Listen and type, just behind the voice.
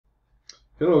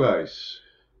Hello guys,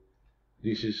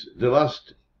 this is the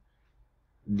last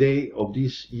day of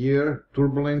this year,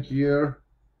 turbulent year,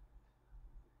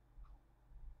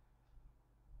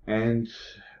 and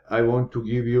I want to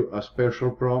give you a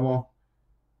special promo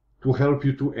to help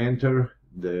you to enter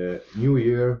the new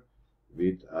year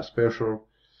with a special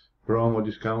promo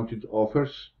discounted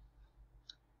offers.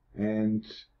 And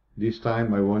this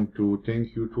time I want to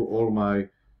thank you to all my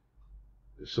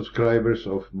subscribers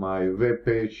of my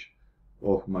webpage,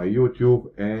 of my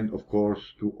YouTube, and of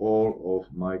course to all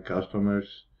of my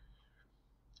customers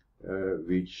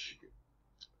which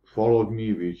followed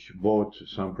me, which bought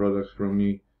some products from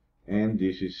me, and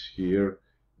this is here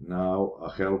now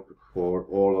a help for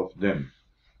all of them.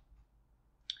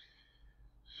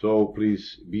 So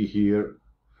please be here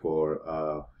for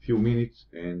a few minutes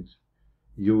and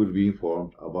you will be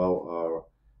informed about our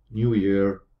New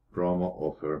Year promo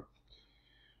offer.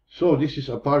 So this is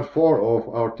a part 4 of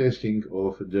our testing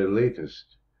of the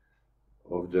latest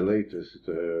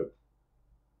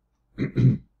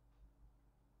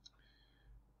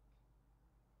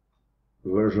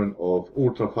version of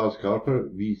ultra fast scalper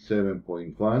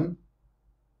v7.1.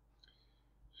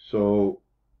 So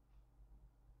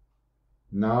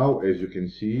now, as you can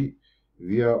see,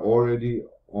 we are already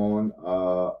on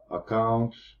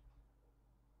account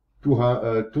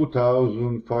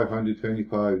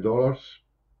 $2,525.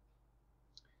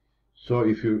 So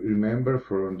if you remember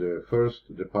from the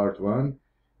part 1,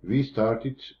 we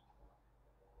started,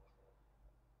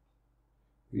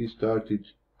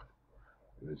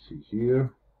 let's see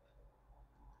here,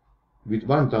 with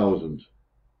 1,000.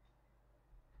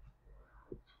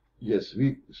 Yes,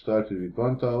 we started with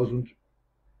 1,000,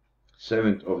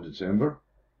 7th of December.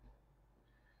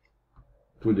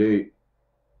 Today,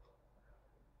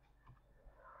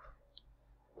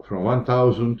 from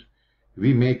 1,000,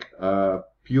 we make a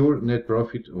pure net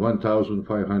profit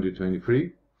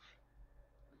 1,523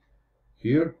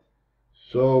 here.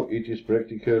 So it is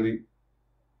practically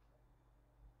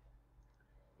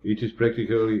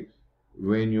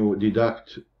when you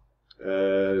deduct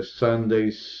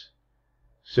Sundays,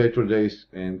 Saturdays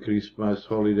and Christmas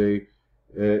holiday,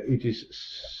 it is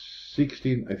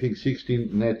 16, I think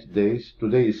 16 net days.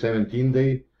 Today is 17th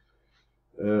day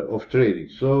of trading.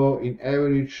 So in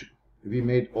average we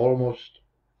made almost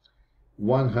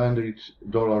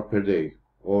 $100 per day,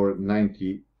 or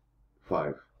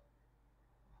 95.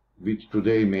 With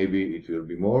today maybe it will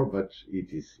be more, but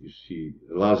it is, you see,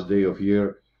 last day of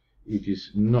year, it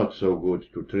is not so good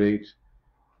to trade.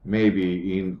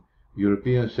 Maybe in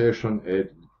European session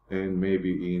and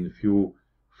maybe in few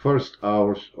first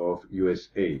hours of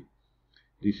USA.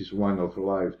 This is one of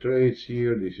live trades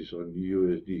here. This is on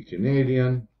USD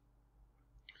Canadian.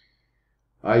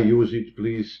 I use it,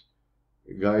 please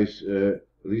guys,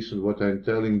 listen what I'm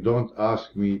telling. Don't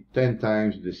ask me 10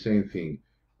 times the same thing.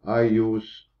 I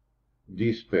use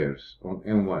these pairs on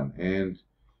M1, and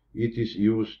it is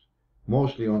used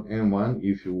mostly on M1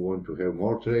 if you want to have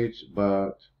more trades,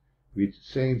 but with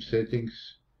same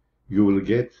settings you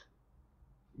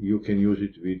can use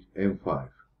it with M5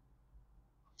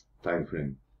 time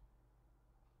frame.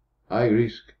 I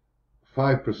risk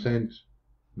 5%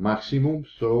 maximum,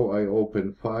 so I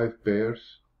open 5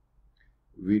 pairs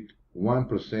with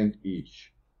 1%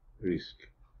 each risk.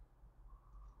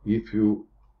 If you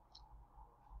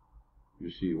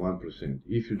see 1%.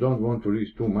 If you don't want to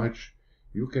risk too much,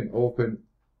 you can open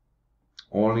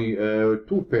only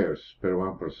 2 pairs per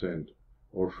 1%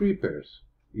 or 3 pairs.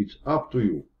 It's up to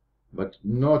you, but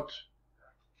not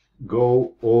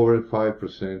go over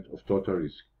 5% of total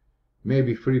risk.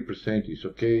 Maybe 3% is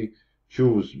okay.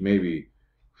 Choose maybe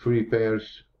 3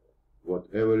 pairs,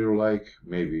 whatever you like,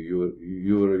 maybe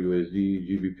Euro USD,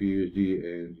 GBP USD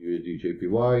and USD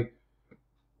JPY,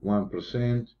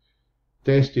 1%.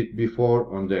 Test it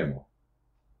before on demo.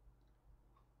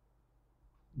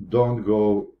 Don't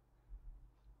go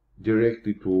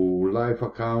directly to live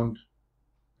account.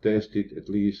 Test it at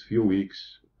least few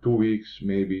weeks, 2 weeks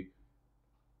maybe,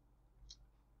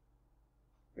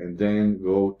 and then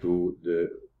go to the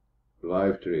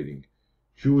live trading.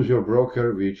 Choose your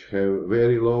broker which have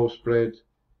very low spread,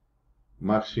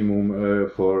 maximum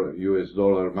for US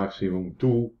dollar, maximum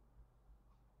 2.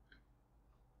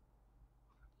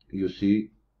 You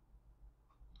see,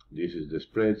 this is the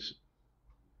spreads.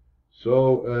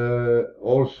 So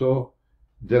also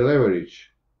the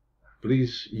leverage.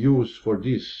 Please use for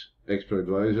this extra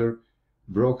advisor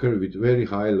broker with very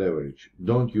high leverage.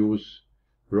 Don't use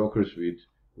brokers with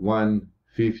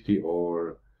 150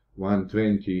 or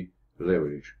 120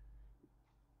 leverage.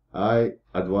 I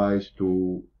advise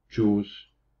to choose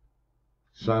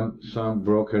some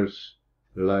brokers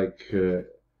like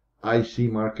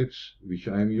IC markets, which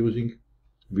I'm using,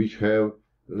 which have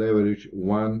leverage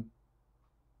 1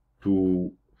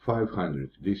 to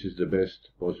 500. This is the best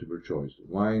possible choice.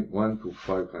 1 to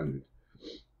 500.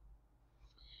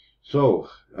 So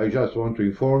I just want to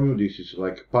inform you, this is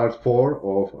like part 4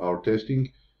 of our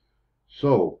testing.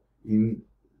 So in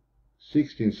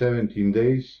 16-17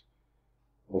 days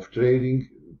of trading,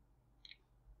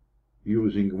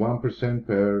 using 1%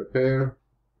 per pair,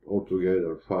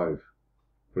 altogether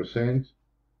 5%,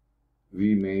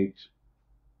 we made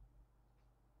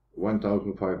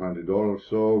 $1,500.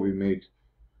 So we made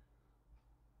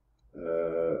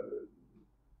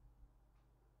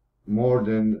more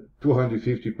than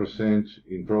 250%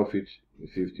 in profit in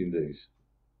 15 days.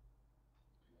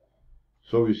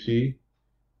 So you see,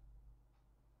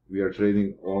 we are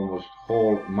trading almost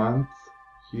whole month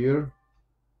here,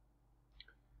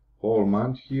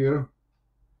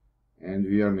 and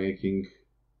we are making,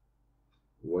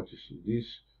 what is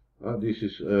this? This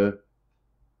is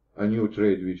a new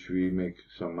trade which we make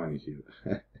some money here.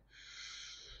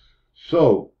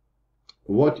 So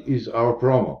what is our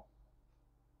promo?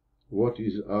 What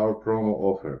is our promo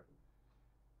offer?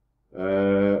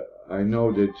 I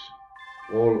know that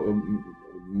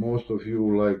most of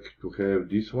you like to have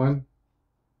this one,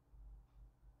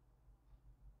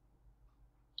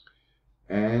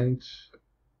 and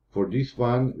for this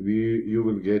one you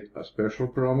will get a special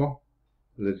promo.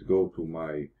 Let's go to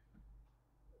my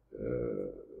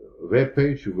web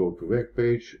page. You go to web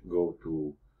page, go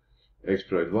to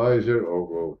Extra Advisor, or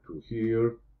go to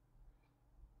here.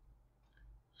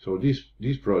 So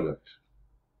this product,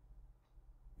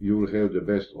 you will have the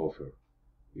best offer.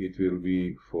 It will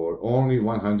be for only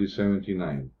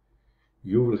 $179.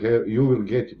 You will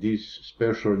get this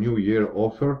special New Year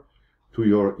offer to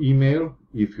your email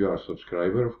if you are a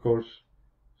subscriber, of course.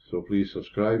 So please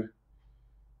subscribe.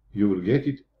 You will get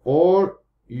it, or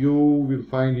you will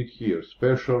find it here.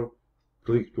 Special,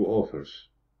 click to offers,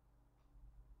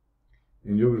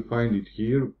 and you will find it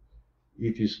here.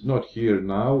 It is not here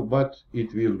now, but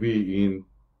it will be in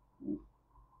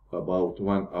about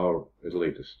 1 hour at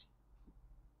latest.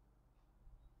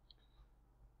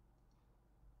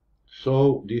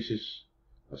 So this is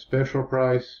a special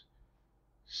price.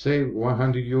 Save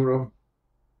 €100.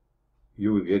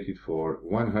 You will get it for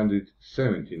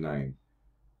 $179.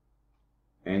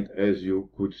 And as you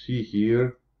could see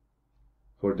here,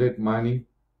 for that money,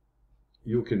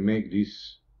 you can make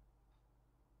this.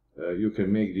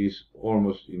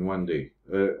 Almost in 1 day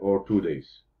or 2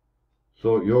 days.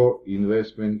 So your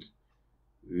investment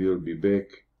will be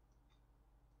back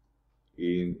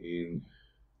in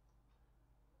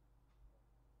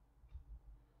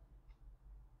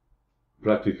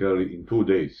practically in 2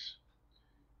 days.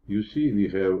 You see, we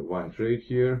have one trade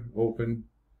here open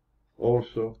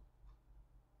also.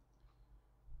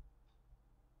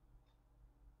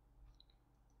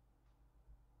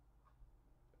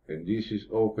 And this is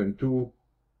open too.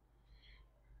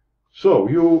 So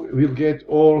you will get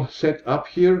all set up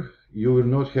here. You will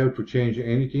not have to change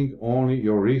anything, only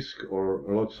your risk or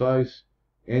lot size.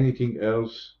 Anything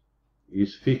else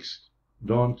is fixed.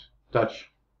 Don't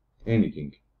touch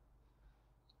anything.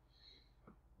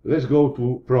 Let's go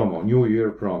to promo, New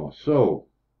Year promo. So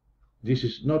this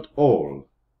is not all.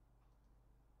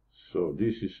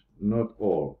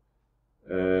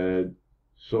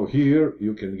 So here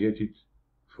you can get it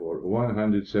for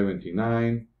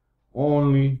 $179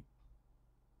 only.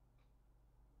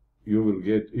 You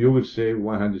will save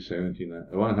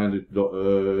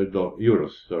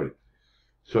 €100.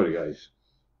 Sorry guys.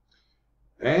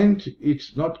 And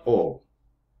it's not all.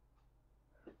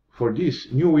 For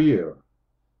this New Year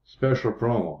special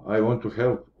promo, I want to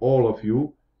help all of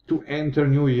you to enter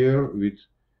New Year with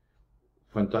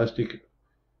fantastic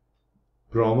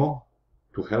promo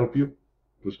to help you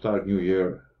to start New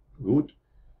Year good.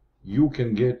 You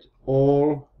can get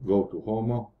all, go to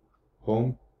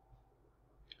home.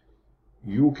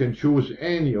 You can choose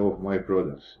any of my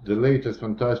products, the latest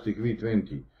fantastic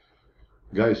V20.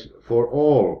 Guys, for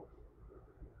all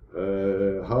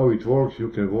how it works, you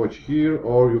can watch here,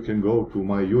 or you can go to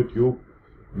my YouTube,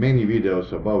 many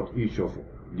videos about each of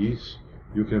these.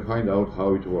 You can find out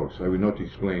how it works. I will not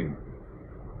explain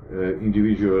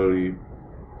individually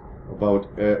about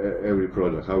every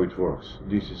product, how it works.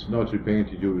 This is not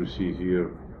repainted. You will see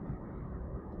here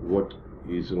what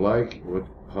is like,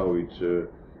 how it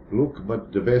look,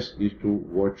 but the best is to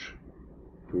watch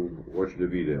the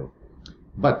video.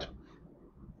 But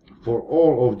for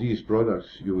all of these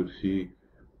products, you will see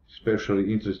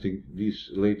especially interesting this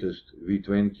latest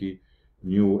V20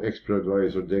 new Expert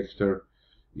Advisor Dexter.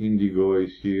 Indigo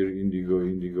is here,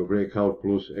 Indigo, Breakout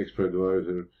Plus, Expert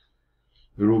Advisor,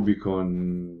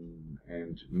 Rubicon,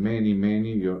 and many.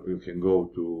 You can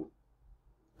go to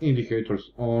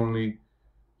indicators only.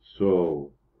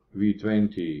 So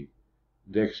V20,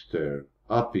 Dexter,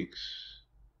 Apix,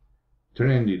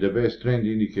 Trendy, the best trend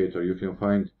indicator. You can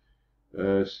find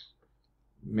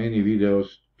many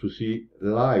videos to see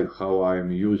live how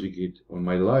I'm using it on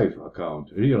my live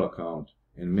account, real account,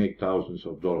 and make thousands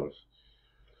of dollars.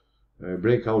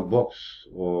 Breakout box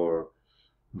or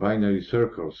binary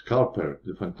circle, scalper,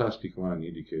 the fantastic one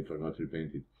indicator, not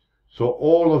repented. So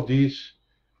all of these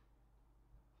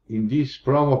in this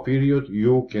promo period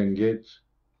you can get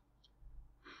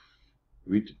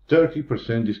with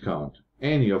 30% discount.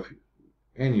 Any of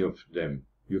them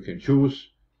you can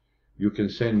choose. You can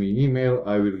send me email,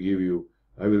 I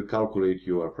will calculate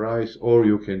your price, or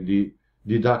you can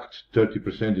deduct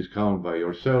 30% discount by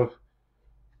yourself.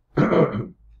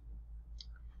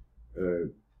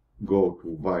 Go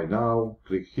to buy now,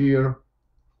 click here.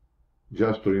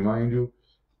 Just to remind you,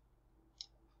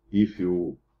 if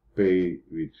you pay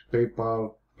with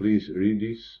PayPal, please read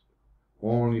this.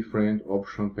 Only friend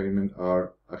option payment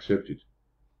are accepted.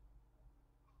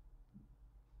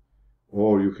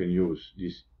 Or you can use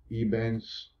these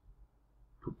IBANs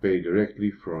to pay directly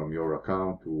from your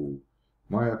account to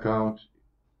my account.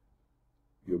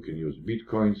 You can use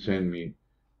Bitcoin, send me,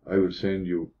 I will send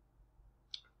you.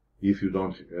 If you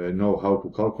don't know how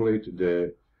to calculate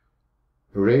the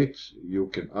rates, you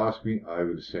can ask me, I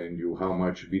will send you how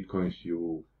much Bitcoins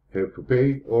you have to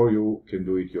pay, or you can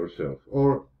do it yourself.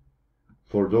 Or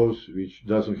for those which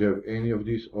doesn't have any of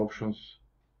these options,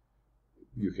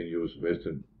 you can use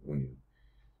Western Union.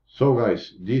 So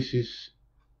guys, this is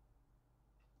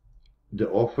the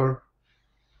offer.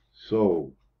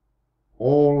 So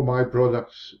all my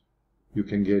products you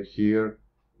can get here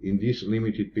in this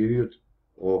limited period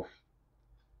of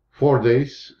 4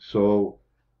 days. So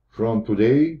from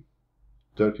today,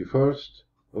 31st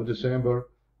of December,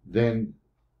 then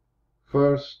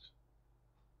 1st,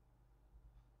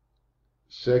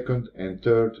 2nd and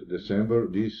 3rd December,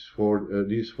 these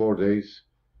 4 days,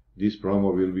 this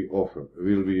promo will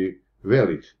be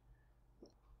valid.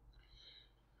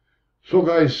 So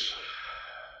guys,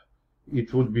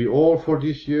 it would be all for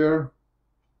this year,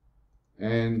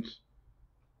 and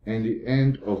at the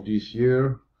end of this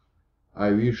year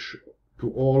I wish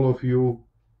to all of you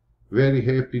very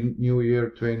happy New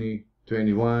Year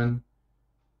 2021.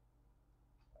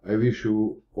 I wish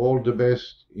you all the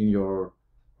best in your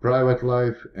private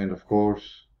life and of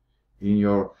course in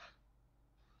your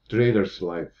trader's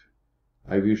life.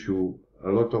 I wish you a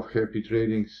lot of happy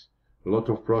tradings, a lot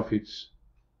of profits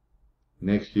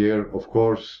next year, of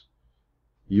course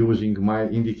using my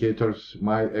indicators,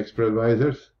 my expert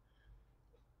advisors.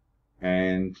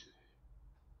 And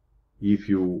if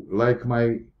you like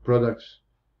my products,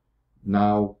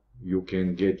 now you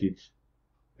can get it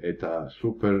at a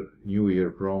super New Year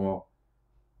promo,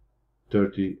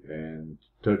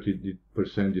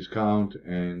 30% discount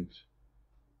and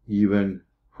even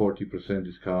 40%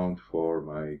 discount for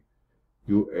my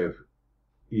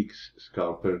UFX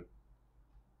Scalper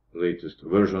latest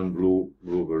version, blue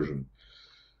version.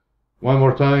 One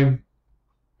more time,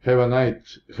 have a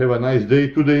nice day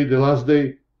today, the last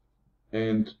day,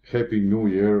 and happy New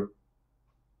Year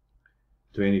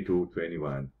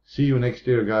 2021. See you next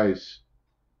year, guys.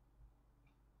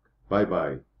 Bye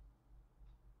bye.